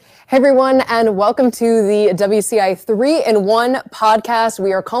Hey everyone, and welcome to the WCI 3-in-1 podcast.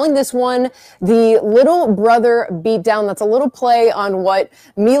 We are calling this one the Little Brother Beatdown. That's a little play on what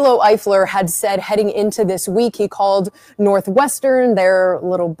Milo Eifler had said heading into this week. He called Northwestern their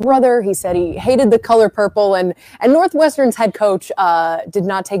little brother. He said he hated the color purple, and Northwestern's head coach did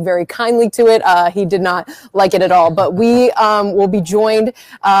not take very kindly to it. He did not like it at all. But we will be joined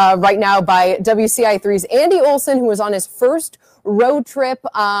right now by WCI 3's Andy Olson, who was on his first road trip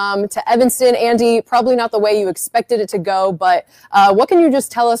to Evanston. Andy, probably not the way you expected it to go, but what can you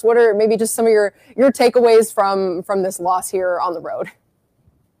just tell us? What are maybe just some of your takeaways from this loss here on the road?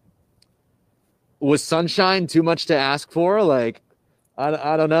 Was sunshine too much to ask for? Like,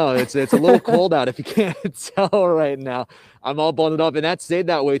 I don't know. It's a little cold out if you can't tell right now. I'm all bundled up, and that stayed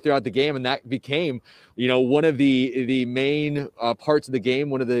that way throughout the game, and that became, one of the main parts of the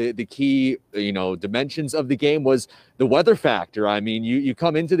game. One of the key, dimensions of the game was the weather factor. I mean, you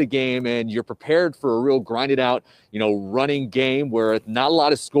come into the game and you're prepared for a real grinded out, running game where not a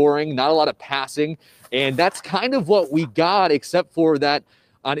lot of scoring, not a lot of passing, and that's kind of what we got, except for that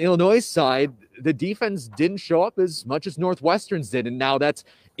on Illinois' side, the defense didn't show up as much as Northwestern's did. And now that's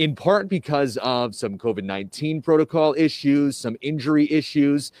in part because of some COVID-19 protocol issues, some injury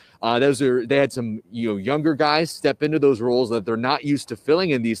issues. They had some, younger guys step into those roles that they're not used to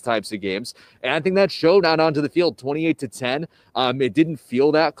filling in these types of games. And I think that showed out onto the field, 28-10. It didn't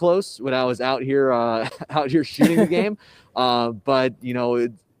feel that close when I was out here shooting the game. But,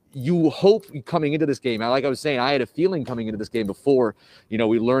 you hope coming into this game, like I was saying, I had a feeling coming into this game before, we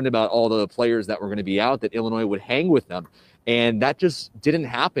learned about all the players that were going to be out, that Illinois would hang with them. And that just didn't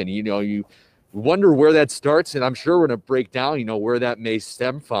happen. You wonder where that starts, and I'm sure we're going to break down, where that may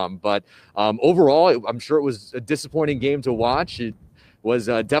stem from. But overall, I'm sure it was a disappointing game to watch. It was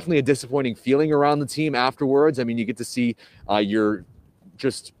definitely a disappointing feeling around the team afterwards. I mean, you get to see your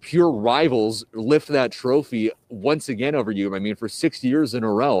just pure rivals lift that trophy once again over you. I mean, for 6 years in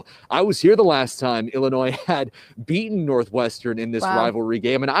a row. I was here the last time Illinois had beaten Northwestern in this rivalry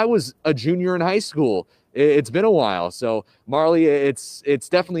game, and I was a junior in high school. It's been a while. So, Marley, it's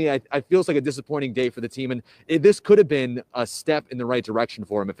definitely, I feels like a disappointing day for the team, and this could have been a step in the right direction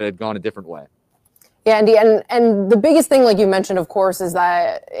for him if it had gone a different way. Yeah, Andy, and the biggest thing, like you mentioned, of course, is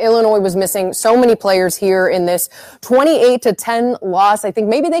that Illinois was missing so many players here in this 28-10 loss. I think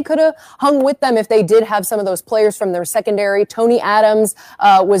maybe they could have hung with them if they did have some of those players from their secondary. Tony Adams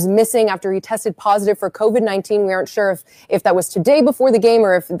was missing after he tested positive for COVID-19. We aren't sure if that was today before the game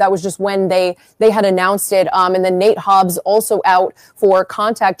or if that was just when they had announced it. And then Nate Hobbs also out for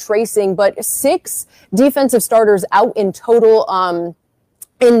contact tracing, but 6 defensive starters out in total.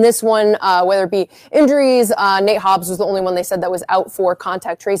 In this one, whether it be injuries, Nate Hobbs was the only one they said that was out for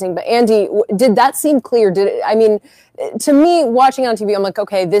contact tracing. But Andy, did that seem clear? To me, watching on TV, I'm like,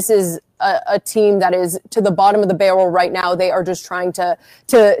 okay, this is a team that is to the bottom of the barrel right now. They are just trying to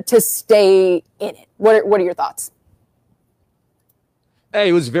stay in it. What are your thoughts? Hey,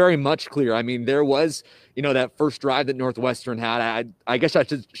 it was very much clear. I mean, there was, that first drive that Northwestern had. I guess I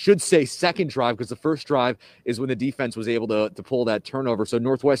should say second drive, because the first drive is when the defense was able to pull that turnover. So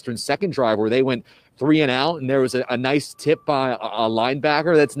Northwestern's second drive, where they went 3 and out, and there was a nice tip by a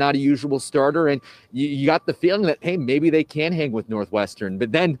linebacker that's not a usual starter. And you got the feeling that, hey, maybe they can hang with Northwestern.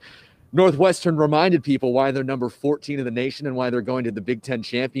 But then Northwestern reminded people why they're number 14 in the nation and why they're going to the Big Ten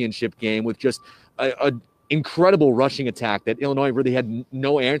championship game with just a incredible rushing attack that Illinois really had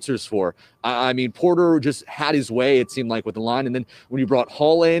no answers for. I mean, Porter just had his way, it seemed like, with the line. And then when you brought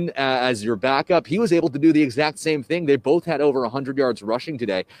Hall in as your backup, he was able to do the exact same thing. They both had over 100 yards rushing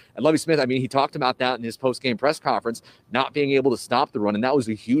today. And Lovie Smith, I mean, he talked about that in his post-game press conference, not being able to stop the run. And that was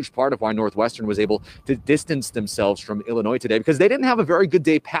a huge part of why Northwestern was able to distance themselves from Illinois today, because they didn't have a very good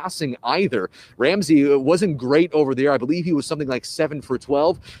day passing either. Ramsey wasn't great over there. I believe he was something like 7 for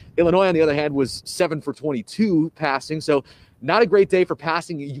 12. Illinois, on the other hand, was 7 for 22 passing. So not a great day for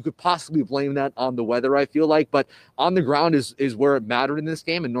passing. You could possibly blame that on the weather, I feel like, but on the ground is where it mattered in this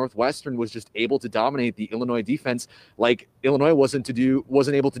game. And Northwestern was just able to dominate the Illinois defense like Illinois wasn't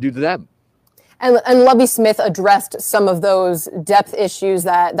able to do to them. And Lovie Smith addressed some of those depth issues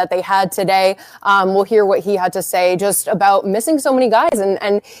that they had today. We'll hear what he had to say just about missing so many guys.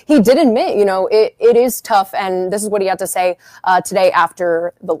 And he did admit, it is tough. And this is what he had to say today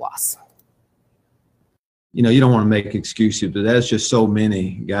after the loss. You don't want to make excuses, but that's just so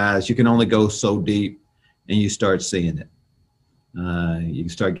many guys. You can only go so deep, and you start seeing it. You can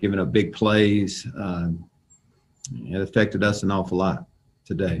start giving up big plays. It affected us an awful lot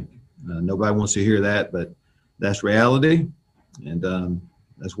today. Nobody wants to hear that, but that's reality, and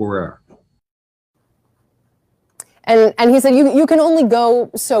that's where we are. And he said you can only go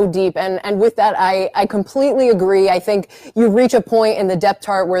so deep. And with that, I completely agree. I think you reach a point in the depth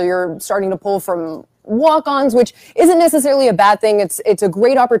chart where you're starting to pull from walk-ons, which isn't necessarily a bad thing. It's a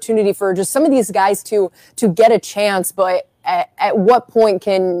great opportunity for just some of these guys to get a chance, but at what point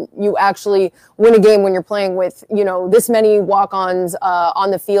can you actually win a game when you're playing with, this many walk-ons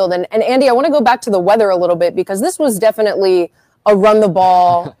on the field? And Andy, I want to go back to the weather a little bit, because this was definitely a run the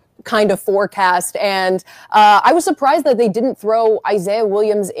ball kind of forecast. And I was surprised that they didn't throw Isaiah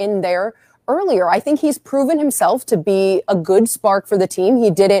Williams in there earlier. I think he's proven himself to be a good spark for the team.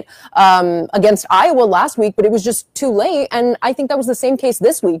 He did it against Iowa last week, but it was just too late. And I think that was the same case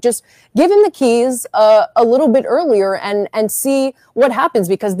this week. Just give him the keys a little bit earlier and see what happens,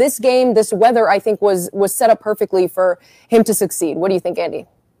 because this game, this weather, I think was set up perfectly for him to succeed. What do you think, Andy?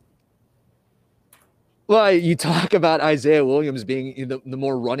 Well, you talk about Isaiah Williams being the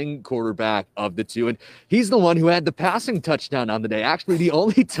more running quarterback of the two, and he's the one who had the passing touchdown on the day, actually the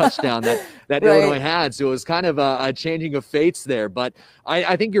only touchdown that right. Illinois had. So it was kind of a changing of fates there. But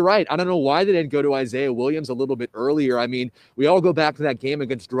I think you're right. I don't know why they didn't go to Isaiah Williams a little bit earlier. I mean, we all go back to that game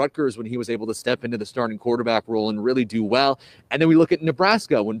against Rutgers when he was able to step into the starting quarterback role and really do well. And then we look at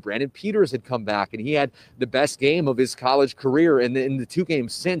Nebraska when Brandon Peters had come back and he had the best game of his college career. And in the two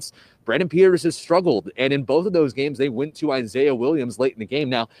games since, Brandon Peters has struggled, and in both of those games, they went to Isaiah Williams late in the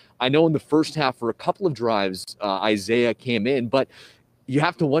game. Now, I know in the first half for a couple of drives, Isaiah came in, but you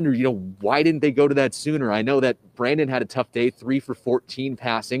have to wonder, why didn't they go to that sooner? I know that Brandon had a tough day, 3 for 14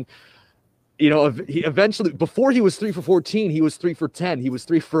 passing. He eventually, before he was 3 for 14, he was 3 for 10. He was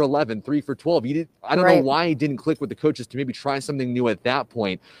 3 for 11, 3 for 12. I don't know why he didn't click with the coaches to maybe try something new at that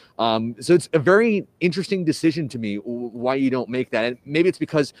point. So it's a very interesting decision to me why you don't make that. And maybe it's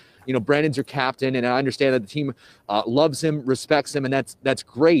because, Brandon's your captain, and I understand that the team loves him, respects him, and that's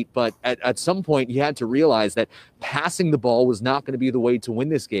great. But at some point, you had to realize that passing the ball was not going to be the way to win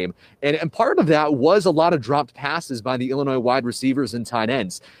this game. And part of that was a lot of dropped passes by the Illinois wide receivers and tight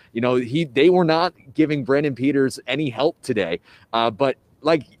ends. They were not giving Brandon Peters any help today. But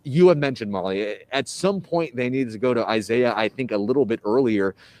like you have mentioned, Molly, at some point they needed to go to Isaiah, I think, a little bit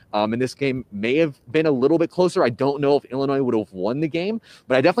earlier. And this game may have been a little bit closer. I don't know if Illinois would have won the game,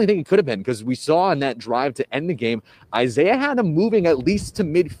 but I definitely think it could have been, because we saw in that drive to end the game, Isaiah had him moving at least to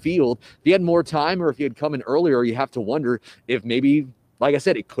midfield. If he had more time or if he had come in earlier, you have to wonder if maybe, like I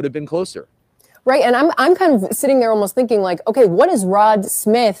said, it could have been closer. Right. And I'm kind of sitting there almost thinking like, okay, what is Rod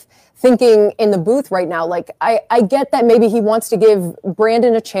Smith thinking in the booth right now? Like, I get that maybe he wants to give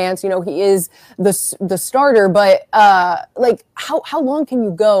Brandon a chance. He is the starter, but like how long can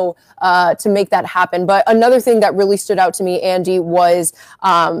you go to make that happen? But another thing that really stood out to me, Andy, was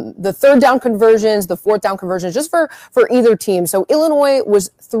the third down conversions, the fourth down conversions, just for either team. So Illinois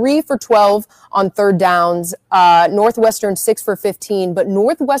was 3 for 12 on third downs, Northwestern 6 for 15, but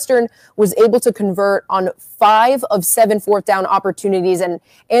Northwestern was able to convert on 5 of 7 fourth down opportunities. And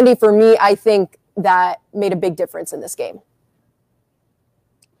Andy, for me, I think that made a big difference in this game.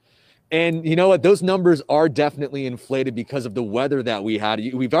 And you know what? Those numbers are definitely inflated because of the weather that we had.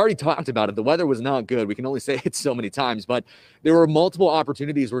 We've already talked about it. The weather was not good. We can only say it so many times, but there were multiple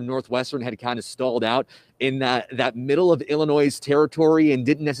opportunities where Northwestern had kind of stalled out in that middle of Illinois' territory and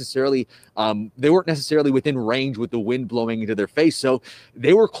didn't necessarily, they weren't necessarily within range with the wind blowing into their face. So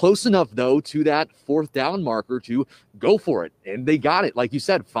they were close enough, though, to that fourth down marker to go for it. And they got it. Like you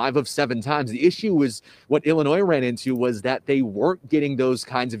said, 5 of 7 times. The issue was what Illinois ran into was that they weren't getting those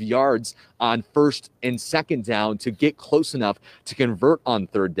kinds of yards on first and second down to get close enough to convert on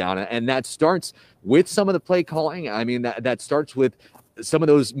third down. And that starts with some of the play calling. I mean, that starts with some of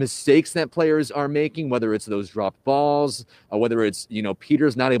those mistakes that players are making, whether it's those dropped balls, whether it's,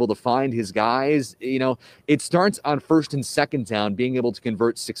 Peters not able to find his guys. It starts on first and second down, being able to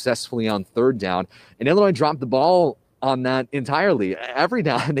convert successfully on third down. And Illinois dropped the ball on that entirely. Every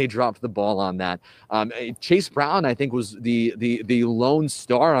down they dropped the ball on that. Chase Brown, I think, was the lone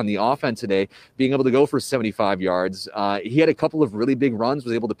star on the offense today, being able to go for 75 yards. He had a couple of really big runs,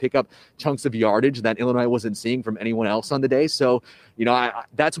 was able to pick up chunks of yardage that Illinois wasn't seeing from anyone else on the day. So,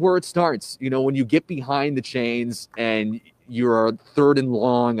 that's where it starts. When you get behind the chains and you're third and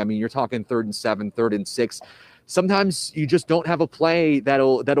long, I mean, you're talking 3rd and 7, 3rd and 6. Sometimes you just don't have a play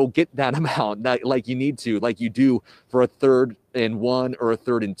that'll get that amount like you need to, like you do for a 3rd and 1 or a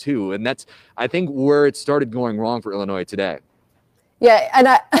 3rd and 2. And that's, I think, where it started going wrong for Illinois today. Yeah, and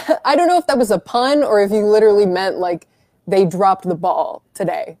I don't know if that was a pun or if you literally meant like they dropped the ball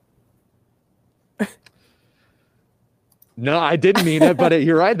today. No, I didn't mean it, but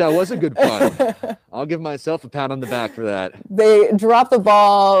you're right. That was a good pun. I'll give myself a pat on the back for that. They dropped the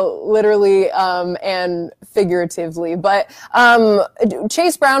ball literally and figuratively. But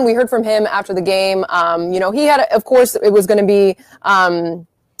Chase Brown, we heard from him after the game. He had, of course, it was going to be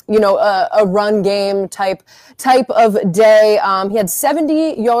a run game type of day. He had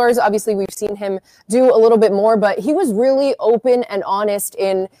 70 yards. Obviously, we've seen him do a little bit more, but he was really open and honest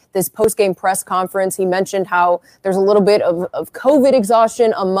in this post-game press conference. He mentioned how there's a little bit of COVID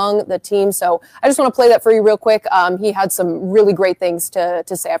exhaustion among the team. So I just want to play that for you real quick. He had some really great things to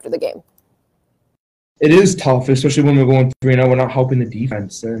say after the game. It is tough, especially when we're going 3-0. We're not helping the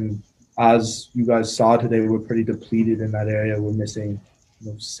defense. And as you guys saw today, we're pretty depleted in that area. We're missing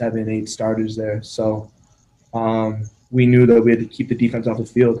 7-8 starters there. So we knew that we had to keep the defense off the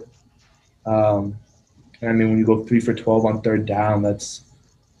field. And I mean, when you go 3 for 12 on third down, that's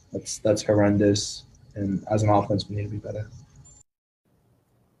horrendous. And as an offense, we need to be better.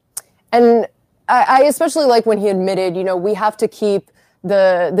 And I especially like when he admitted, we have to keep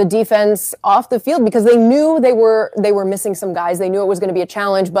the defense off the field because they knew they were missing some guys. They knew it was going to be a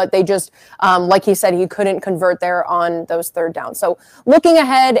challenge, but they just, like he said, he couldn't convert there on those third downs. So looking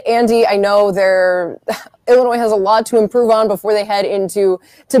ahead, Andy, I know Illinois has a lot to improve on before they head into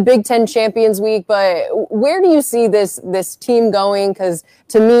Big Ten Champions Week, but where do you see this team going? Because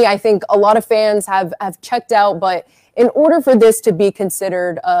to me, I think a lot of fans have checked out, but in order for this to be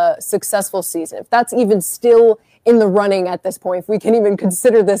considered a successful season, if that's even still in the running at this point, if we can even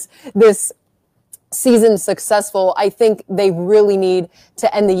consider this season successful, I think they really need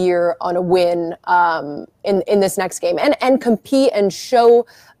to end the year on a win in this next game and compete and show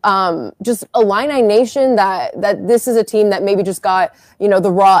just Illini Nation that this is a team that maybe just got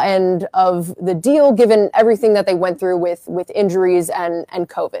the raw end of the deal given everything that they went through with injuries and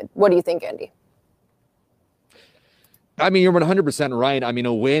COVID. What do you think, Andy? I mean, you're 100% right. I mean,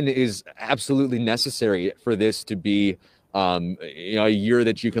 a win is absolutely necessary for this to be a year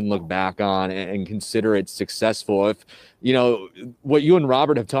that you can look back on and consider it successful. If, what you and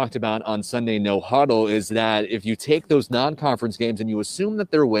Robert have talked about on Sunday No Huddle is that if you take those non-conference games and you assume that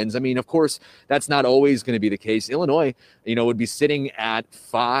they're wins, I mean, of course, that's not always going to be the case. Illinois, would be sitting at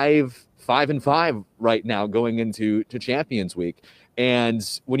 5-5 right now going into Champions Week. And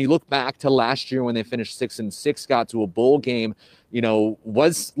when you look back to last year when they finished 6-6, got to a bowl game,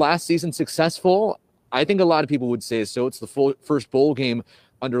 was last season successful? I think a lot of people would say so. It's the first bowl game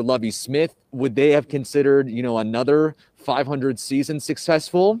under Lovie Smith. Would they have considered, another 500 season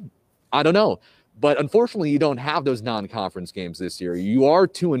successful? I don't know. But unfortunately, you don't have those non-conference games this year. You are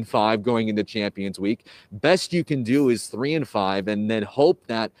 2-5 going into Champions Week. Best you can do is 3-5 and then hope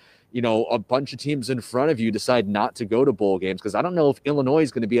that a bunch of teams in front of you decide not to go to bowl games, because I don't know if Illinois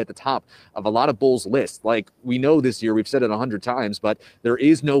is going to be at the top of a lot of bowls lists. Like we know this year, we've said it 100 times, but there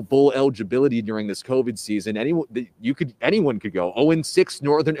is no bowl eligibility during this COVID season. Anyone could go. 0-6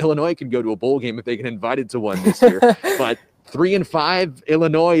 Northern Illinois could go to a bowl game if they get invited to one this year. But 3-5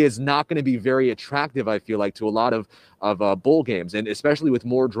 Illinois is not going to be very attractive, I feel like, to a lot of bowl games, and especially with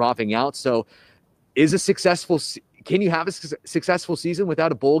more dropping out. So can you have a successful season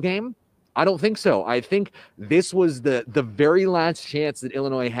without a bowl game? I don't think so. I think this was the very last chance that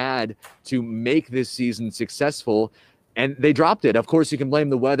Illinois had to make this season successful, and they dropped it. Of course, you can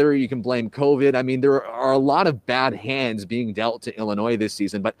blame the weather. You can blame COVID. I mean, there are a lot of bad hands being dealt to Illinois this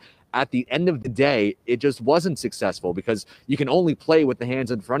season, but at the end of the day, it just wasn't successful because you can only play with the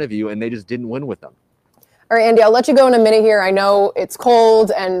hands in front of you, and they just didn't win with them. All right, Andy, I'll let you go in a minute here. I know it's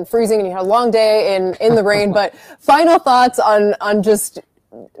cold and freezing and you had a long day in the rain, but final thoughts on just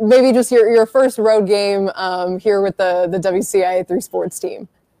maybe just your first road game here with the WCIA 3 Sports team.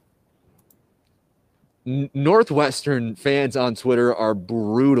 Northwestern fans on Twitter are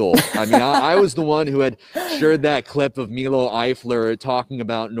brutal. I mean, I was the one who had shared that clip of Milo Eifler talking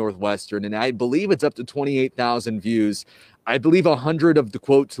about Northwestern, and I believe it's up to 28,000 views. I believe 100 of the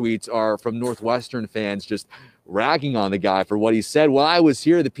quote tweets are from Northwestern fans just ragging on the guy for what he said. While I was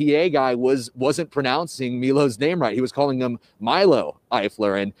here, the PA guy wasn't pronouncing Milo's name right. He was calling him Milo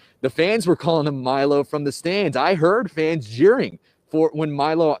Eifler, and the fans were calling him Milo from the stands. I heard fans jeering for when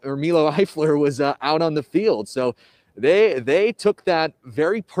Milo Eifler was out on the field. So they took that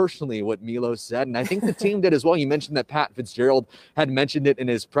very personally, what Milo said, and I think the team did as well. You mentioned that Pat Fitzgerald had mentioned it in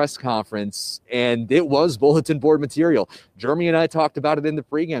his press conference, and it was bulletin board material. Jeremy and I talked about it in the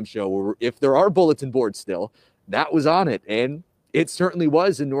pregame show, where if there are bulletin boards still, that was on it, and it certainly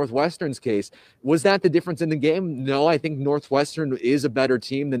was in Northwestern's case. Was that the difference in the game? No, I think Northwestern is a better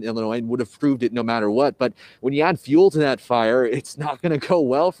team than Illinois and would have proved it no matter what. But when you add fuel to that fire, it's not going to go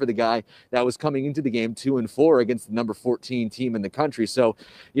well for the guy that was coming into the game 2-4 against the number 14 team in the country. So,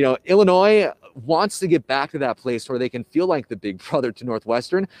 Illinois wants to get back to that place where they can feel like the big brother to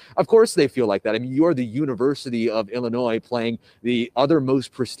Northwestern. Of course they feel like that. I mean, you're the University of Illinois playing the other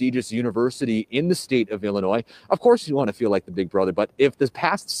most prestigious university in the state of Illinois. Of course you want to feel like the big brother, but if the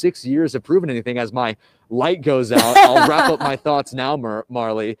past 6 years have proven anything, as my light goes out, I'll wrap up my thoughts now,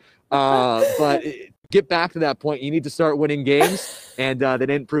 Marley. But get back to that point. You need to start winning games, and they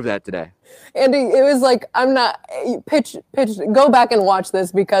didn't prove that today. Andy, it was like, I'm not pitch. Go back and watch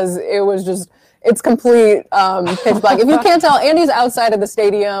this because it was just, it's complete pitch black. If you can't tell, Andy's outside of the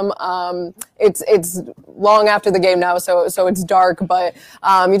stadium. It's long after the game now, so it's dark, but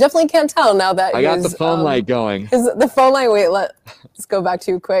you definitely can't tell now that I got the phone light going. The phone light, wait, let's go back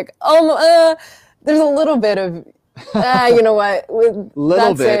to you quick. There's a little bit of, you know what?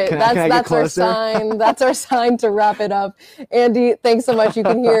 Little bit. Can I get that's our closer? sign. That's our sign to wrap it up. Andy, thanks so much. You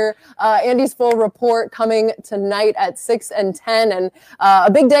can hear Andy's full report coming tonight at 6 and 10, and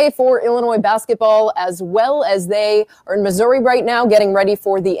a big day for Illinois basketball, as well as they are in Missouri right now getting ready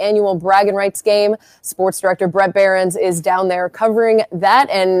for the annual Bragging Rights game. Sports director Brett Behrens is down there covering that,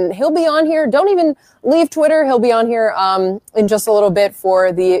 and he'll be on here. Don't even leave Twitter. He'll be on here in just a little bit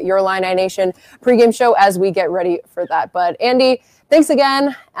for the Your Illini Nation pregame show as we get ready for that. But Andy, thanks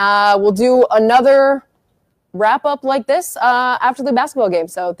again. We'll do another wrap up like this after the basketball game.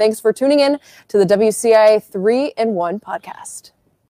 So thanks for tuning in to the WCI 3-in-1 podcast.